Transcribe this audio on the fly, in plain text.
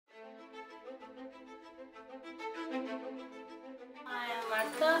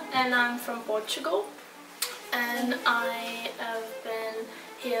and I'm from Portugal, and I have been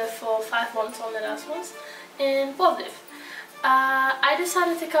here for 5 months on Erasmus in Plovdiv. I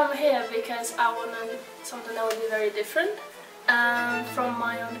decided to come here because I wanted something that would be very different from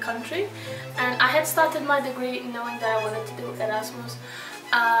my own country, and I had started my degree knowing that I wanted to do Erasmus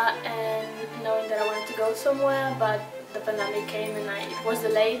and knowing that I wanted to go somewhere, but the pandemic came and it was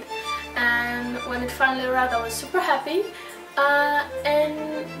delayed, and when it finally arrived I was super happy, and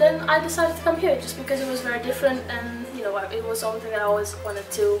then I decided to come here just because it was very different, and you know, it was something that I always wanted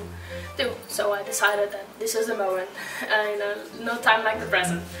to do, so I decided that this is the moment, you know, no time like the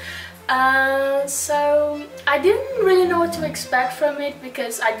present. So I didn't really know what to expect from it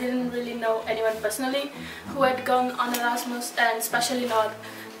because I didn't really know anyone personally who had gone on Erasmus, and especially not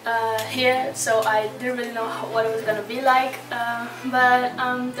here, so I didn't really know what it was gonna be like, but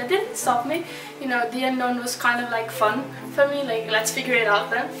that didn't stop me. You know, the unknown was kind of like fun for me, like let's figure it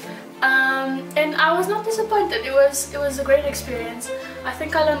out then. And I was not disappointed. It was a great experience. I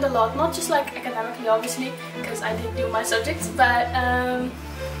think I learned a lot, not just like academically obviously, because I did do my subjects, but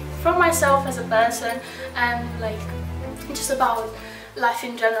from myself as a person, and like just about life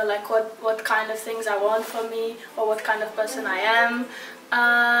in general, like what kind of things I want for me, or what kind of person I am.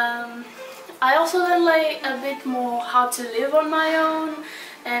 I also learned like a bit more how to live on my own,